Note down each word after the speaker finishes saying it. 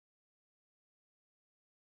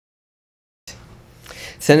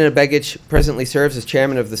Senator Begich presently serves as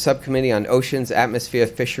chairman of the Subcommittee on Oceans, Atmosphere,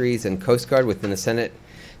 Fisheries, and Coast Guard within the Senate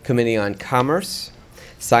Committee on Commerce,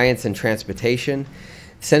 Science, and Transportation.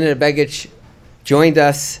 Senator Begich joined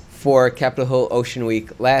us for Capitol Hill Ocean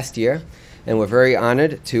Week last year, and we're very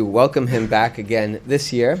honored to welcome him back again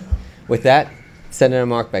this year. With that, Senator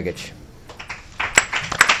Mark Begich.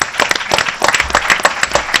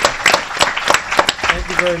 Thank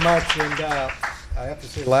you very much. And I have to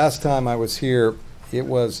say, last time I was here,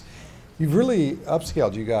 you've really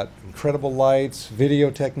upscaled. You got incredible lights, video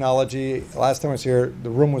technology. Last time I was here, the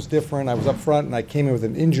room was different. I was up front and I came in with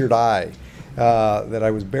an injured eye that I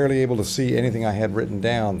was barely able to see anything I had written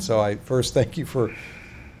down. So I first thank you for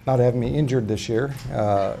not having me injured this year.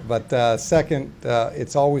 But second,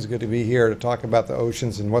 it's always good to be here to talk about the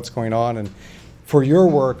oceans and what's going on, and for your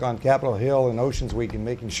work on Capitol Hill and Oceans Week and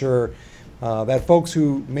making sure that folks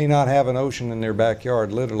who may not have an ocean in their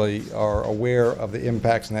backyard literally are aware of the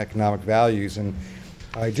impacts and economic values. And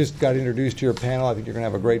I just got introduced to your panel. I think you're going to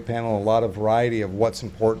have a great panel, a lot of variety of what's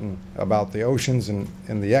important about the oceans and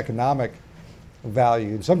the economic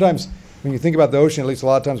value. And sometimes when you think about the ocean, at least a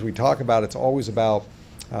lot of times we talk about it's always about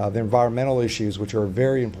the environmental issues, which are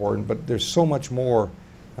very important, but there's so much more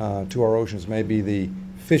to our oceans. Maybe the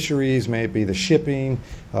fisheries, maybe the shipping,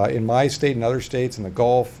 in my state and other states, in the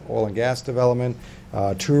Gulf, oil and gas development,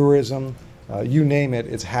 tourism, you name it,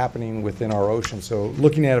 it's happening within our ocean. So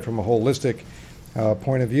looking at it from a holistic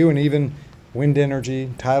point of view, and even wind energy,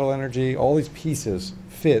 tidal energy, all these pieces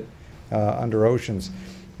fit under oceans.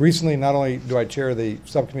 Recently, not only do I chair the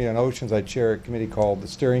Subcommittee on Oceans, I chair a committee called the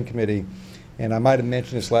Steering Committee. And I might have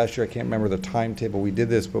mentioned this last year, I can't remember the timetable we did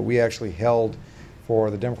this, but we actually held for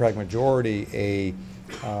the Democratic majority a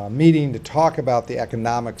meeting to talk about the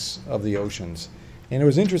economics of the oceans. And it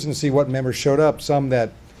was interesting to see what members showed up, some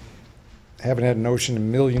that haven't had an ocean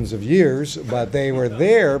in millions of years, but they were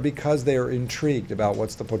there because they are intrigued about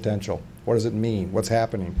what's the potential, what does it mean, what's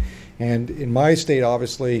happening. And in my state,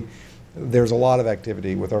 obviously, there's a lot of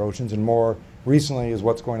activity with our oceans, and more recently is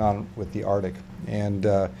what's going on with the Arctic. And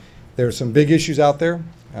there's some big issues out there.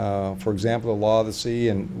 For example, the law of the sea,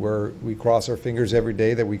 and where we cross our fingers every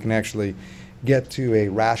day that we can actually get to a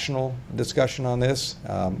rational discussion on this.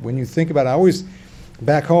 When you think about it, I always,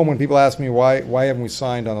 back home when people ask me why haven't we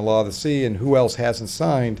signed on the law of the sea and who else hasn't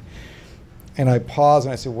signed, and I pause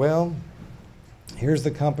and I say, well, here's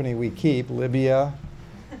the company we keep, Libya,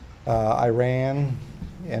 Iran,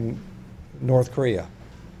 and North Korea,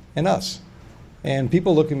 and us. And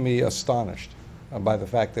people look at me astonished by the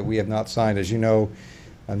fact that we have not signed. As you know,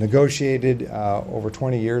 negotiated over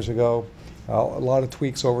 20 years ago, a lot of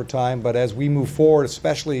tweaks over time, but as we move forward,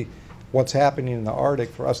 especially what's happening in the Arctic,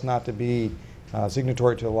 for us not to be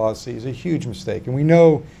signatory to the law of the sea is a huge mistake. And we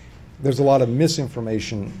know there's a lot of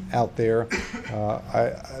misinformation out there.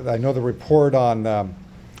 I know the report on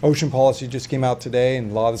ocean policy just came out today,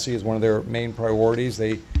 and law of the sea is one of their main priorities.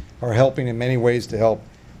 They are helping in many ways to help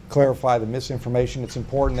clarify the misinformation. It's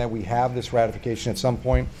important that we have this ratification at some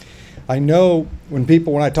point. I know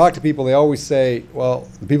when I talk to people, they always say, well,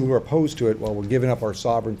 the people who are opposed to it, well, we're giving up our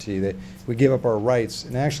sovereignty, we give up our rights.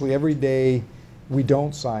 And actually, every day we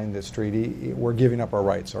don't sign this treaty, we're giving up our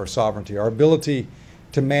rights, our sovereignty, our ability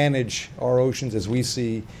to manage our oceans as we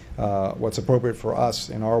see what's appropriate for us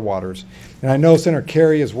in our waters. And I know Senator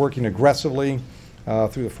Kerry is working aggressively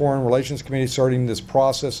through the Foreign Relations Committee, starting this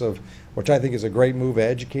process of, which I think is a great move,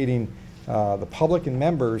 educating the public and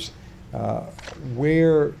members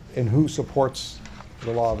where and who supports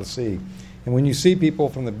the law of the sea. And when you see people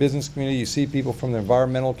from the business community, you see people from the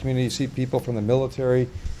environmental community, you see people from the military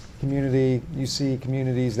community, you see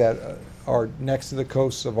communities that are next to the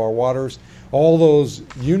coasts of our waters, all those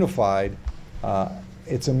unified,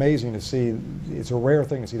 it's amazing to see. It's a rare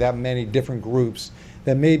thing to see that many different groups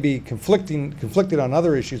that may be conflicted on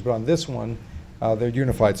other issues, but on this one, they're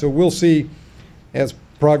unified. So we'll see as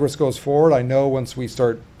progress goes forward. I know once we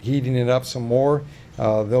start heating it up some more,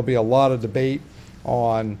 there'll be a lot of debate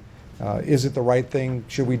on is it the right thing?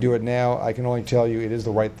 Should we do it now? I can only tell you it is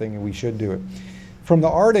the right thing and we should do it. From the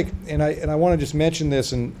Arctic, and I want to just mention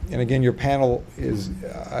this, and again, your panel is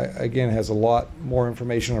again has a lot more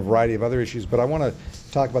information on a variety of other issues, but I want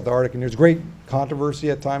to talk about the Arctic, and there's great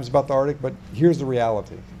controversy at times about the Arctic, but here's the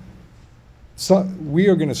reality. So we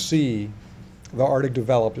are going to see the Arctic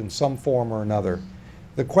developed in some form or another.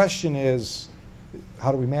 The question is,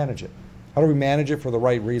 how do we manage it? How do we manage it for the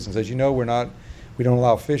right reasons? As you know, we don't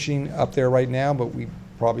allow fishing up there right now, but we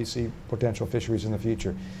probably see potential fisheries in the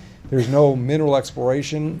future. There's no mineral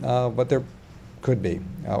exploration, but there could be.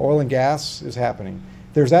 Oil and gas is happening.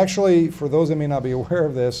 There's actually, for those that may not be aware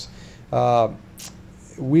of this,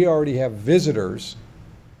 we already have visitors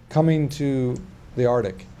coming to the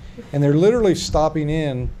Arctic. And they're literally stopping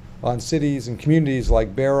in on cities and communities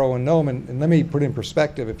like Barrow and Nome. And let me put in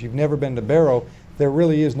perspective, if you've never been to Barrow, there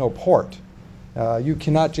really is no port. You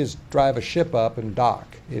cannot just drive a ship up and dock.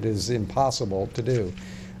 It is impossible to do.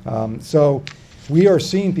 So we are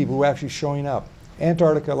seeing people who are actually showing up.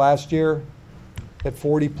 Antarctica last year had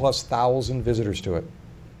 40,000+ visitors to it.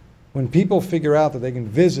 When people figure out that they can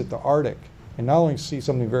visit the Arctic and not only see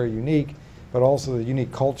something very unique, but also the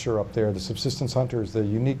unique culture up there, the subsistence hunters, the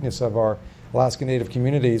uniqueness of our Alaska Native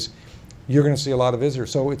communities, you're going to see a lot of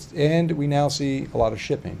visitors. So and we now see a lot of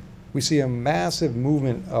shipping. We see a massive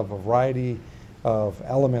movement of a variety of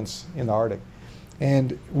elements in the Arctic.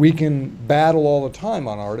 And we can battle all the time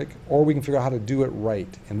on Arctic, or we can figure out how to do it right.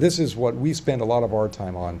 And this is what we spend a lot of our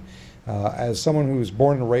time on. As someone who's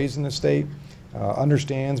born and raised in the state,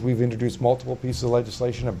 understands, we've introduced multiple pieces of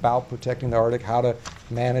legislation about protecting the Arctic, how to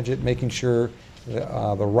manage it, making sure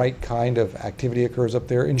the right kind of activity occurs up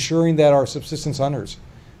there, ensuring that our subsistence hunters,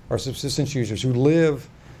 our subsistence users who live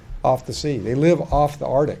off the sea, they live off the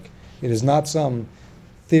Arctic. It is not some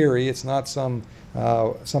theory, it's not some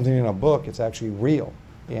something in a book, it's actually real.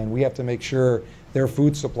 And we have to make sure their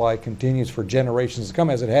food supply continues for generations to come,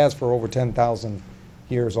 as it has for over 10,000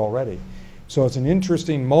 years already. So it's an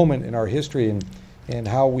interesting moment in our history and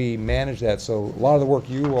how we manage that. So a lot of the work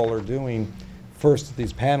you all are doing, first at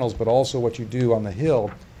these panels, but also what you do on the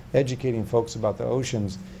Hill, educating folks about the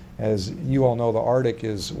oceans. As you all know, the Arctic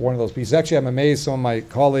is one of those pieces. Actually, I'm amazed some of my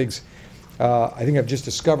colleagues, I think I've just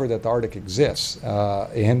discovered that the Arctic exists.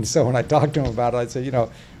 And so when I talk to them about it, I'd say, you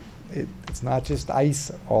know, it's not just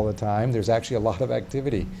ice all the time. There's actually a lot of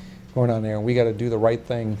activity going on there, and we got to do the right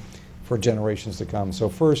thing for generations to come. So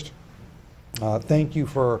first, thank you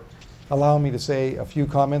for allowing me to say a few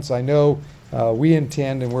comments. I know we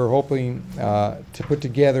intend and we're hoping to put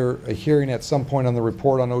together a hearing at some point on the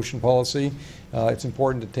report on ocean policy. It's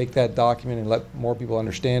important to take that document and let more people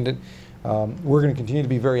understand it. We're going to continue to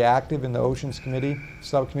be very active in the Oceans Committee,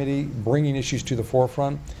 subcommittee, bringing issues to the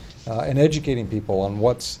forefront and educating people on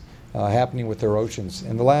what's happening with their oceans.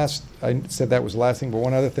 And I said that was the last thing, but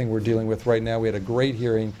one other thing we're dealing with right now, we had a great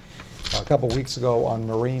hearing a couple weeks ago on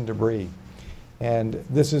marine debris. And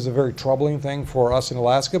this is a very troubling thing for us in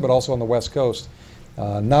Alaska, but also on the West Coast.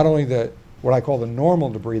 Not only what I call the normal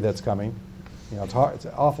debris that's coming, you know, it's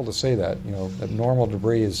awful to say that, you know, that normal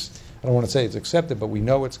debris is, I don't want to say it's accepted, but we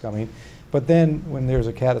know it's coming. But then when there's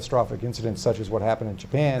a catastrophic incident such as what happened in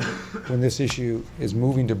Japan, when this issue is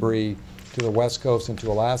moving debris to the West Coast and to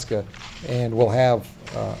Alaska, and we'll have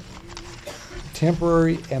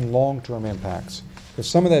temporary and long-term impacts. Because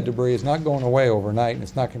some of that debris is not going away overnight, and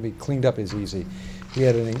it's not going to be cleaned up as easy. We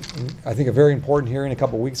had, I think, a very important hearing a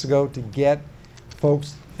couple weeks ago to get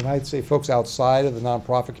folks, and I'd say folks outside of the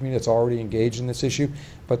nonprofit community that's already engaged in this issue,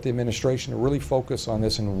 but the administration to really focus on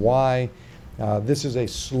this and why this is a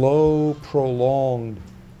slow, prolonged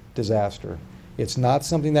disaster. It's not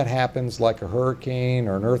something that happens like a hurricane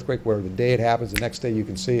or an earthquake where the day it happens, the next day you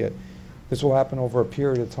can see it. This will happen over a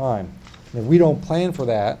period of time. And if we don't plan for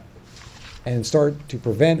that, and start to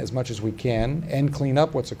prevent as much as we can and clean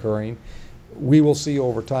up what's occurring, we will see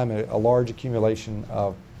over time a large accumulation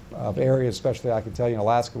of areas, especially I can tell you in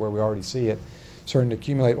Alaska where we already see it starting to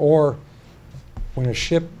accumulate. Or when a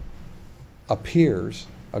ship appears,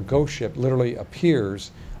 a ghost ship literally appears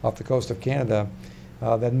off the coast of Canada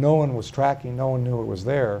that no one was tracking, no one knew it was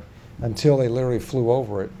there until they literally flew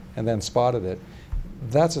over it and then spotted it.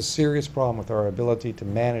 That's a serious problem with our ability to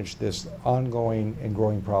manage this ongoing and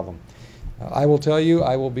growing problem. I will tell you,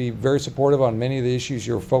 I will be very supportive on many of the issues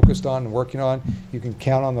you're focused on and working on. You can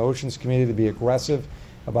count on the Oceans Committee to be aggressive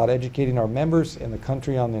about educating our members and the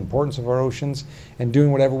country on the importance of our oceans and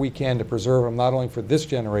doing whatever we can to preserve them, not only for this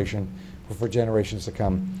generation, but for generations to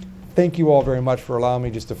come. Thank you all very much for allowing me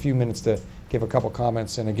just a few minutes to give a couple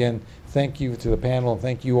comments. And again, thank you to the panel and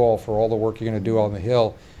thank you all for all the work you're going to do on the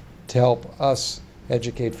Hill to help us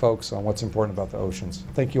educate folks on what's important about the oceans.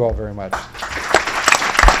 Thank you all very much.